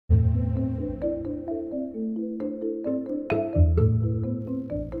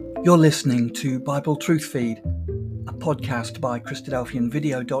You're listening to Bible Truth Feed, a podcast by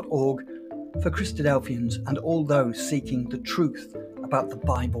Christadelphianvideo.org for Christadelphians and all those seeking the truth about the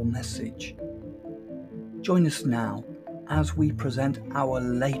Bible message. Join us now as we present our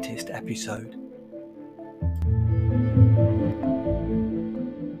latest episode.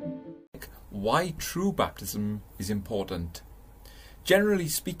 Why true baptism is important. Generally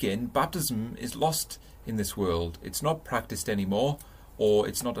speaking, baptism is lost in this world. It's not practiced anymore, or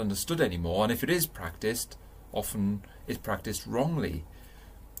it's not understood anymore, and if it is practiced, often it's practiced wrongly.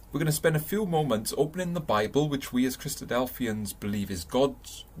 We're going to spend a few moments opening the Bible, which we as Christadelphians believe is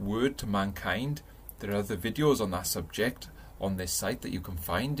God's word to mankind. There are other videos on that subject on this site that you can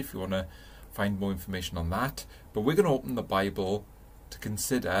find if you want to find more information on that. But we're going to open the Bible to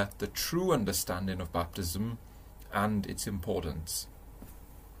consider the true understanding of baptism and its importance.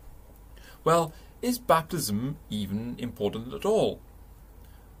 Well, is baptism even important at all?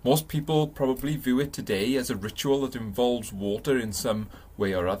 Most people probably view it today as a ritual that involves water in some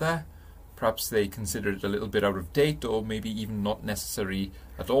way or other. Perhaps they consider it a little bit out of date, or maybe even not necessary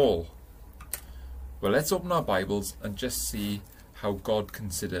at all. Well, let's open our Bibles and just see how God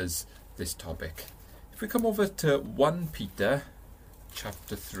considers this topic. If we come over to 1 Peter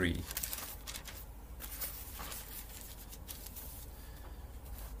chapter 3.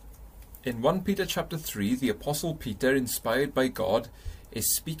 In 1 Peter chapter 3, the Apostle Peter, inspired by God,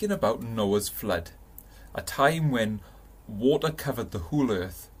 is speaking about Noah's flood, a time when water covered the whole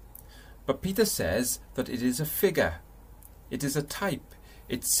earth. But Peter says that it is a figure, it is a type,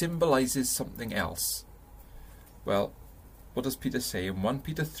 it symbolizes something else. Well, what does Peter say in 1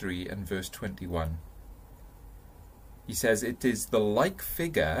 Peter 3 and verse 21? He says, "It is the like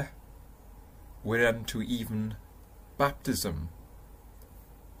figure whereunto even baptism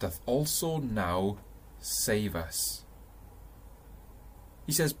doth also now save us."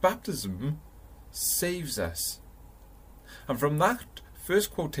 He says baptism saves us. And from that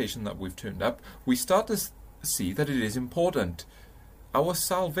first quotation that we've turned up, we start to see that it is important. Our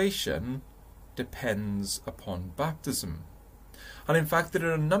salvation depends upon baptism. And in fact, there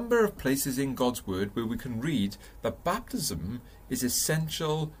are a number of places in God's Word where we can read that baptism is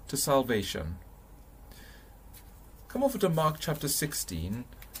essential to salvation. Come over to Mark chapter 16,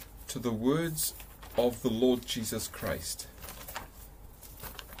 to the words of the Lord Jesus Christ.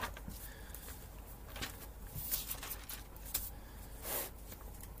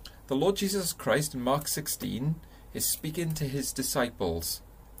 The Lord Jesus Christ in Mark 16 is speaking to his disciples,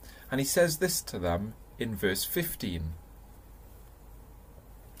 and he says this to them in verse 15.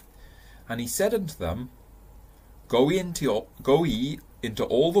 "And he said unto them, Go ye into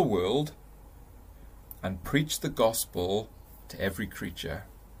all the world, and preach the gospel to every creature."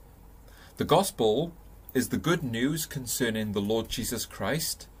 The gospel is the good news concerning the Lord Jesus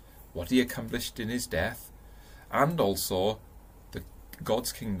Christ, what he accomplished in his death, and also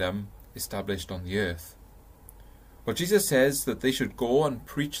God's kingdom established on the earth. Well, Jesus says that they should go and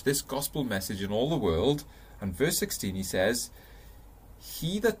preach this gospel message in all the world, and verse 16 he says,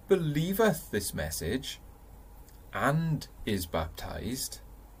 "He that believeth this message and is baptized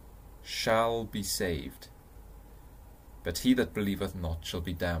shall be saved, but he that believeth not shall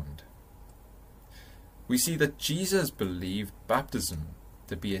be damned." We see that Jesus believed baptism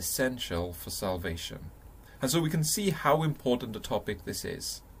to be essential for salvation. And so we can see how important a topic this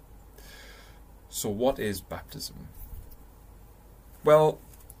is. So what is baptism? Well,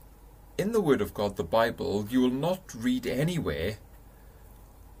 in the Word of God, the Bible, you will not read anywhere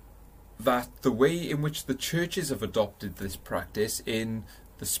that the way in which the churches have adopted this practice in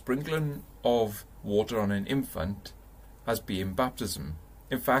the sprinkling of water on an infant as being baptism.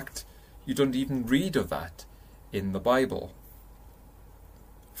 In fact, you don't even read of that in the Bible.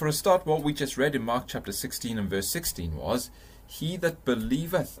 For a start, what we just read in Mark chapter 16 and verse 16 was, "He that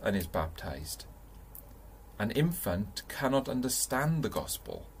believeth and is baptized." An infant cannot understand the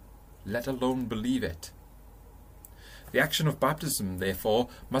gospel, let alone believe it. The action of baptism, therefore,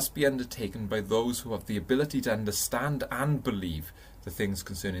 must be undertaken by those who have the ability to understand and believe the things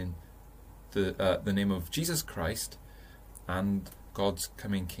concerning the name of Jesus Christ and God's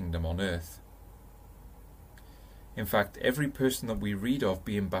coming kingdom on earth. In fact, every person that we read of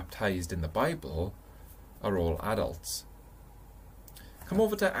being baptized in the Bible are all adults. Come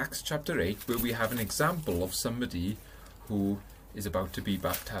over to Acts chapter 8, where we have an example of somebody who is about to be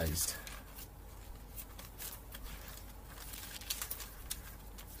baptized.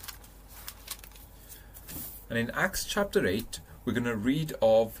 And in Acts chapter 8, we're going to read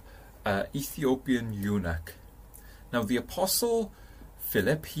of an Ethiopian eunuch. Now, the apostle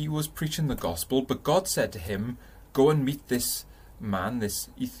Philip, he was preaching the gospel, but God said to him, "Go and meet this man, this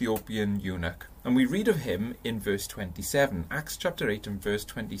Ethiopian eunuch, and we read of him in verse 27, Acts chapter 8 and verse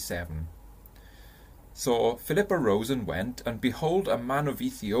 27. So Philip arose and went, and behold, a man of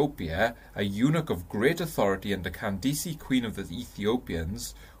Ethiopia, a eunuch of great authority under Candace, queen of the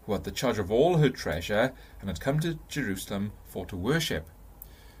Ethiopians, who had the charge of all her treasure, and had come to Jerusalem for to worship.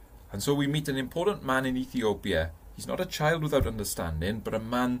 And so we meet an important man in Ethiopia. He's not a child without understanding, but a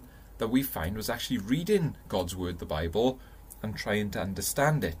man that we find was actually reading God's word, the Bible, and trying to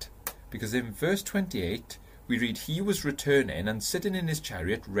understand it. Because in verse 28, we read, he was returning and sitting in his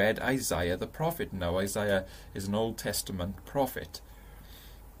chariot read Isaiah the prophet. Now Isaiah is an Old Testament prophet.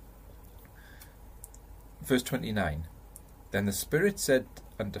 Verse 29, then the Spirit said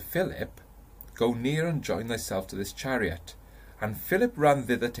unto Philip, go near and join thyself to this chariot. And Philip ran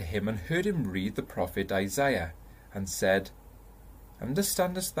thither to him, and heard him read the prophet Isaiah, and said,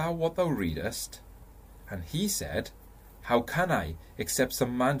 understandest thou what thou readest? And he said, how can I, except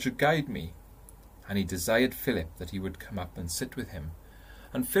some man should guide me? And he desired Philip that he would come up and sit with him.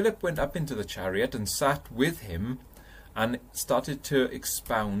 And Philip went up into the chariot and sat with him, and started to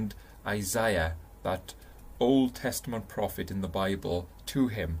expound Isaiah, that Old Testament prophet in the Bible, to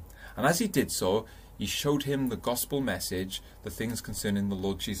him. And as he did so, he showed him the gospel message, the things concerning the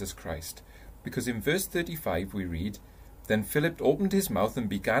Lord Jesus Christ. Because in verse 35 we read, then Philip opened his mouth and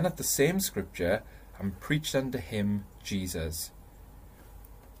began at the same scripture, and preached unto him Jesus.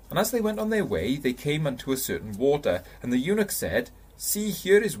 And as they went on their way, they came unto a certain water. And the eunuch said, see,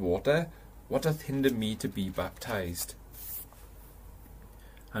 here is water. What doth hinder me to be baptized?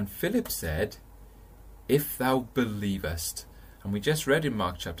 And Philip said, if thou believest. And we just read in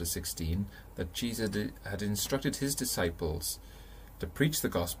Mark chapter 16 that Jesus had instructed his disciples to preach the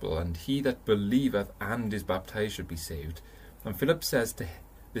gospel, and he that believeth and is baptized should be saved. And Philip says to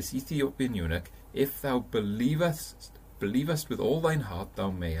this Ethiopian eunuch, if thou believest with all thine heart,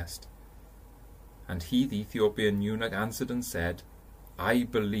 thou mayest. And he, the Ethiopian eunuch, answered and said, I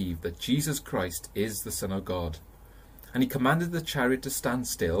believe that Jesus Christ is the Son of God. And he commanded the chariot to stand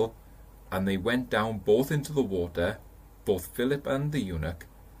still, and they went down both into the water, both Philip and the eunuch,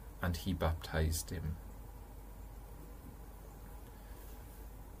 and he baptized him.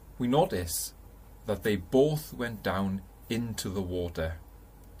 We notice that they both went down into the water.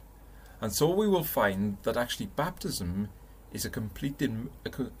 And so we will find that actually baptism is a complete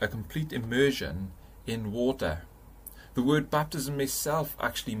immersion in water. The word baptism itself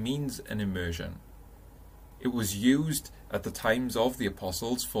actually means an immersion. It was used at the times of the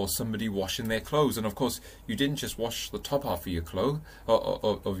apostles for somebody washing their clothes. And of course, you didn't just wash the top half of your clothes,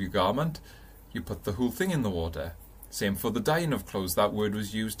 of your garment. You put the whole thing in the water. Same for the dyeing of clothes. That word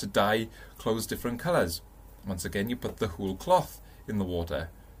was used to dye clothes different colours. Once again, you put the whole cloth in the water.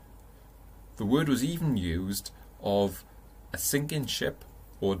 The word was even used of a sinking ship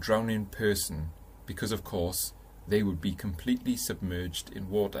or drowning person, because of course they would be completely submerged in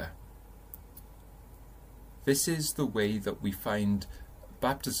water. This is the way that we find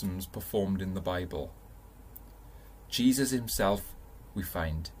baptisms performed in the Bible. Jesus himself, we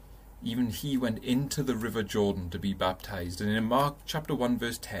find, even he went into the river Jordan to be baptized. And in Mark chapter 1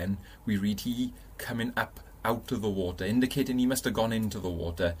 verse 10 we read he coming up out of the water, indicating he must have gone into the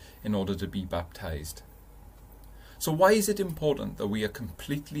water in order to be baptized. So why is it important that we are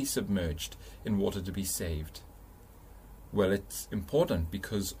completely submerged in water to be saved? Well, it's important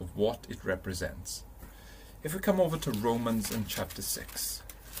because of what it represents. If we come over to Romans in chapter 6.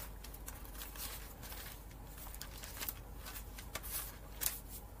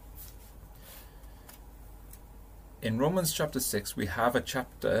 In Romans chapter 6 we have a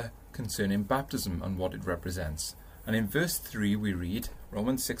chapter concerning baptism and what it represents. And in verse 3 we read,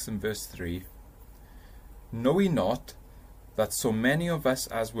 Romans 6 and verse 3, know ye not that so many of us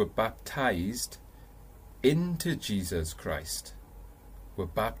as were baptized into Jesus Christ were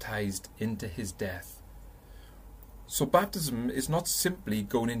baptized into his death? So baptism is not simply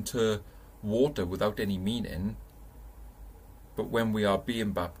going into water without any meaning, but when we are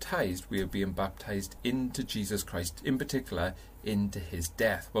being baptized, we are being baptized into Jesus Christ, in particular into his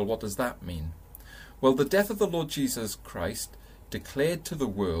death. Well, what does that mean? Well, the death of the Lord Jesus Christ declared to the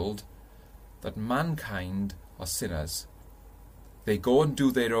world that mankind are sinners. They go and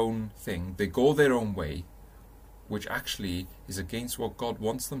do their own thing, they go their own way, which actually is against what God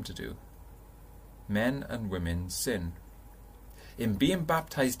wants them to do. Men and women sin. In being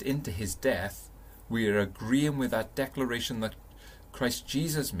baptized into his death, we are agreeing with that declaration that Christ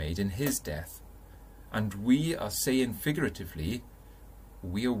Jesus made in his death. And we are saying figuratively,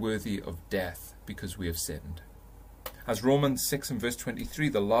 we are worthy of death because we have sinned. As Romans 6 and verse 23,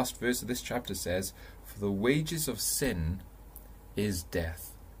 the last verse of this chapter says, for the wages of sin is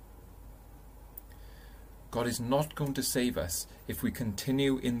death. God is not going to save us if we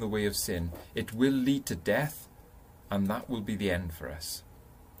continue in the way of sin. It will lead to death, and that will be the end for us.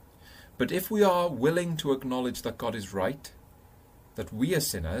 But if we are willing to acknowledge that God is right, that we are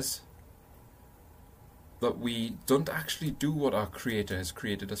sinners, that we don't actually do what our Creator has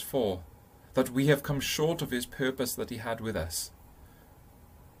created us for, that we have come short of His purpose that He had with us,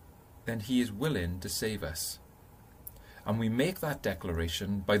 then He is willing to save us. And we make that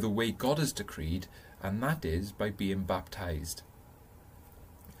declaration by the way God has decreed, and that is by being baptized.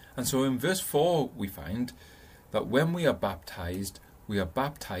 And so in verse 4 we find that when we are baptized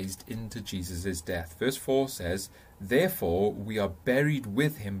into Jesus' death. Verse 4 says, "Therefore we are buried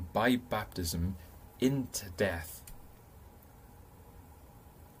with Him by baptism into death."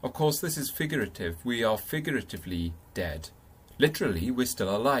 Of course, this is figurative. We are figuratively dead. Literally, we're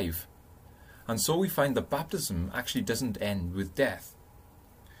still alive. And so we find that baptism actually doesn't end with death.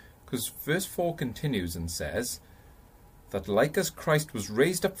 Because verse 4 continues and says that like as Christ was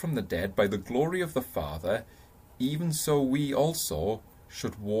raised up from the dead by the glory of the Father, even so we also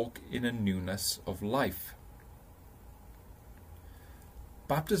should walk in a newness of life.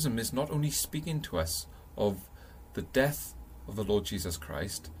 Baptism is not only speaking to us of the death of the Lord Jesus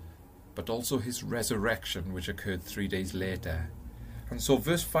Christ, but also His resurrection, which occurred 3 days later. And so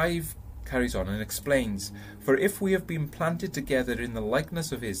verse 5 carries on and explains, "For if we have been planted together in the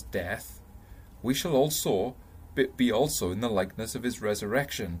likeness of His death, we shall also be also in the likeness of His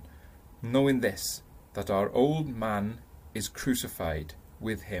resurrection, knowing this, that our old man is crucified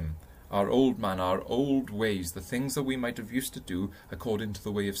with Him." Our old man, our old ways, the things that we might have used to do according to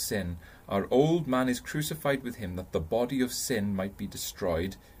the way of sin. Our old man is crucified with Him, that the body of sin might be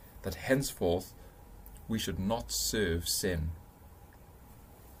destroyed, that henceforth we should not serve sin.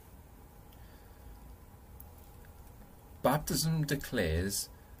 Baptism declares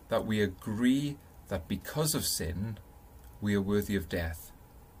that we agree that because of sin, we are worthy of death.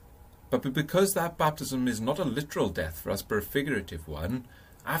 But because that baptism is not a literal death for us, but a figurative one,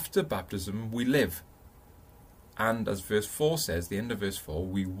 after baptism we live. And as verse 4 says, the end of verse 4,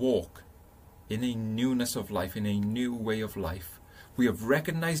 we walk in a newness of life, in a new way of life. We have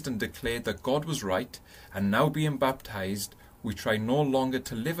recognized and declared that God was right, and now being baptized, we try no longer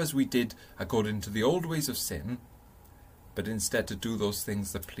to live as we did according to the old ways of sin, but instead to do those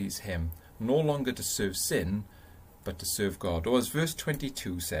things that please Him. No longer to serve sin, but to serve God. Or as verse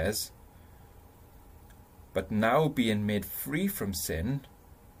 22 says, "But now being made free from sin,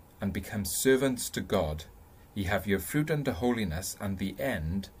 and become servants to God, ye have your fruit unto holiness, and the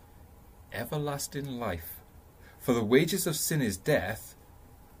end, everlasting life. For the wages of sin is death,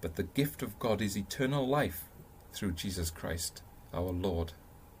 but the gift of God is eternal life through Jesus Christ our Lord."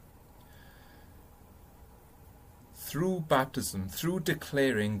 Through baptism, through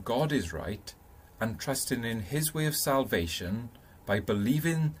declaring God is right, and trusting in His way of salvation, by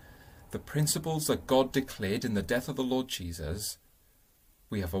believing the principles that God declared in the death of the Lord Jesus,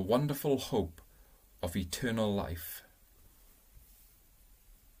 we have a wonderful hope of eternal life.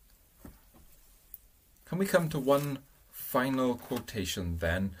 Can we come to one final quotation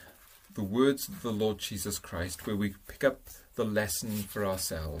then, the words of the Lord Jesus Christ, where we pick up the lesson for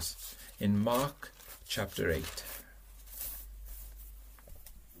ourselves, in Mark chapter 8.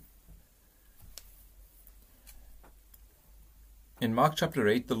 In Mark chapter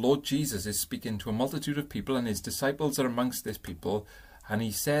 8, the Lord Jesus is speaking to a multitude of people, and His disciples are amongst this people, and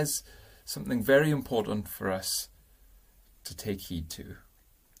He says something very important for us to take heed to.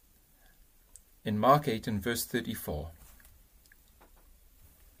 In Mark 8 and verse 34,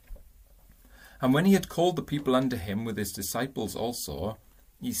 "And when He had called the people unto Him with His disciples also,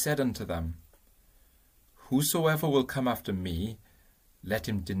 He said unto them, Whosoever will come after me, let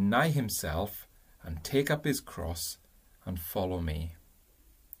him deny himself, and take up his cross, and follow me."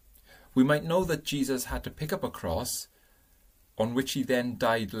 We might know that Jesus had to pick up a cross, on which He then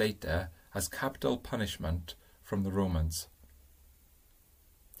died later as capital punishment from the Romans.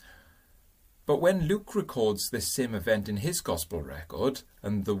 But when Luke records this same event in his Gospel record,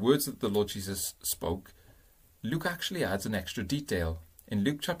 and the words that the Lord Jesus spoke, Luke actually adds an extra detail. In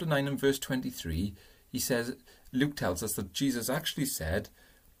Luke chapter 9 and verse 23, Luke tells us that Jesus actually said,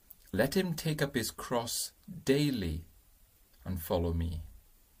 "Let him take up his cross daily and follow me."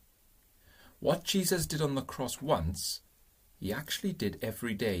 What Jesus did on the cross once, He actually did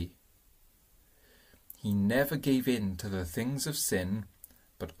every day. He never gave in to the things of sin,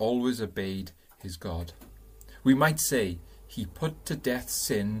 but always obeyed His God. We might say He put to death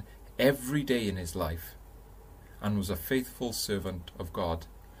sin every day in His life, and was a faithful servant of God.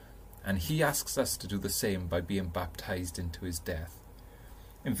 and he asks us to do the same by being baptized into his death.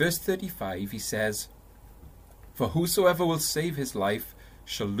 In verse 35 he says, "For whosoever will save his life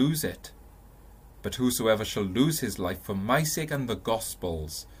shall lose it, but whosoever shall lose his life for my sake and the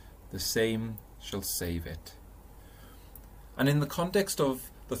gospel's, the same shall save it." And in the context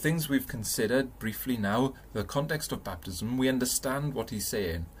of the things we've considered briefly now, the context of baptism, we understand what he's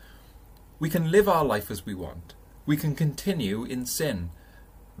saying. We can live our life as we want. We can continue in sin,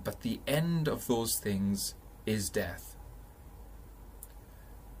 but the end of those things is death.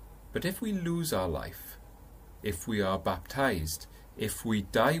 But if we lose our life, if we are baptized, if we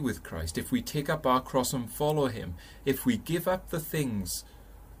die with Christ, if we take up our cross and follow him, if we give up the things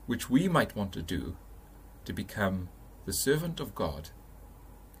which we might want to do to become the servant of God,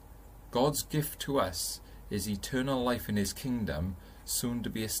 God's gift to us is eternal life in his kingdom, soon to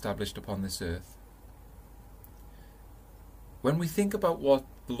be established upon this earth. When we think about what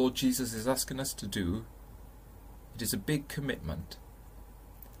the Lord Jesus is asking us to do, it is a big commitment.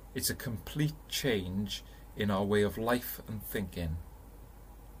 It's a complete change in our way of life and thinking.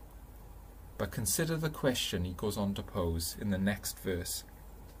 But consider the question he goes on to pose in the next verse.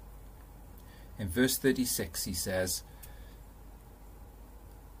 In verse 36 he says,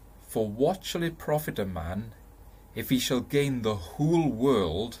 "For what shall it profit a man if he shall gain the whole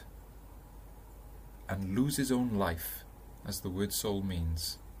world and lose his own life?" as the word soul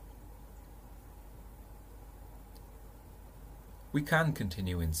means. We can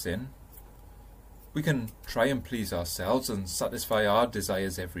continue in sin. We can try and please ourselves and satisfy our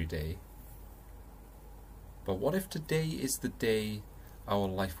desires every day. But what if today is the day our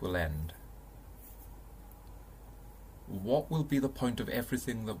life will end? What will be the point of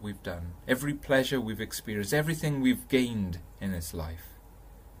everything that we've done, every pleasure we've experienced, everything we've gained in this life?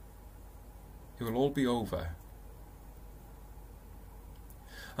 It will all be over.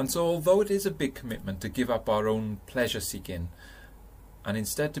 And so although it is a big commitment to give up our own pleasure seeking and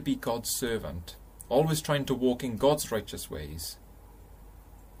instead to be God's servant, always trying to walk in God's righteous ways,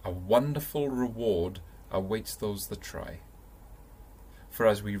 a wonderful reward awaits those that try. For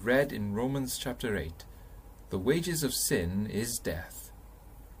as we read in Romans chapter 8, the wages of sin is death,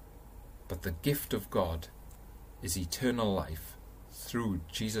 but the gift of God is eternal life through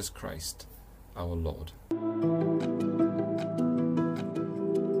Jesus Christ our Lord.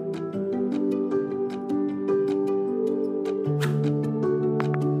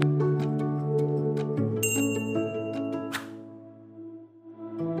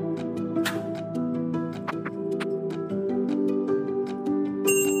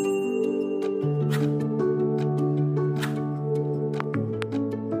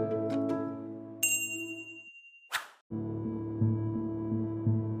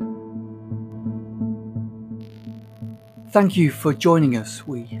 Thank you for joining us.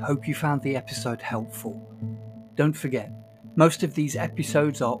 We hope you found the episode helpful. Don't forget, most of these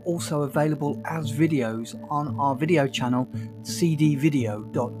episodes are also available as videos on our video channel,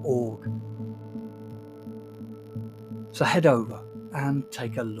 cdvideo.org. So head over and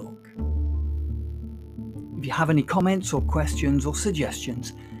take a look. If you have any comments or questions or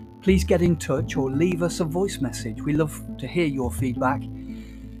suggestions, please get in touch or leave us a voice message. We love to hear your feedback.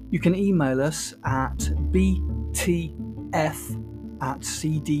 You can email us at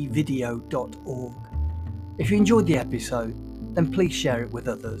btf@cdvideo.org. If you enjoyed the episode, then please share it with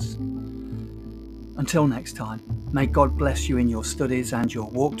others. Until next time, may God bless you in your studies and your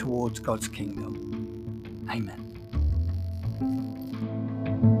walk towards God's kingdom. Amen.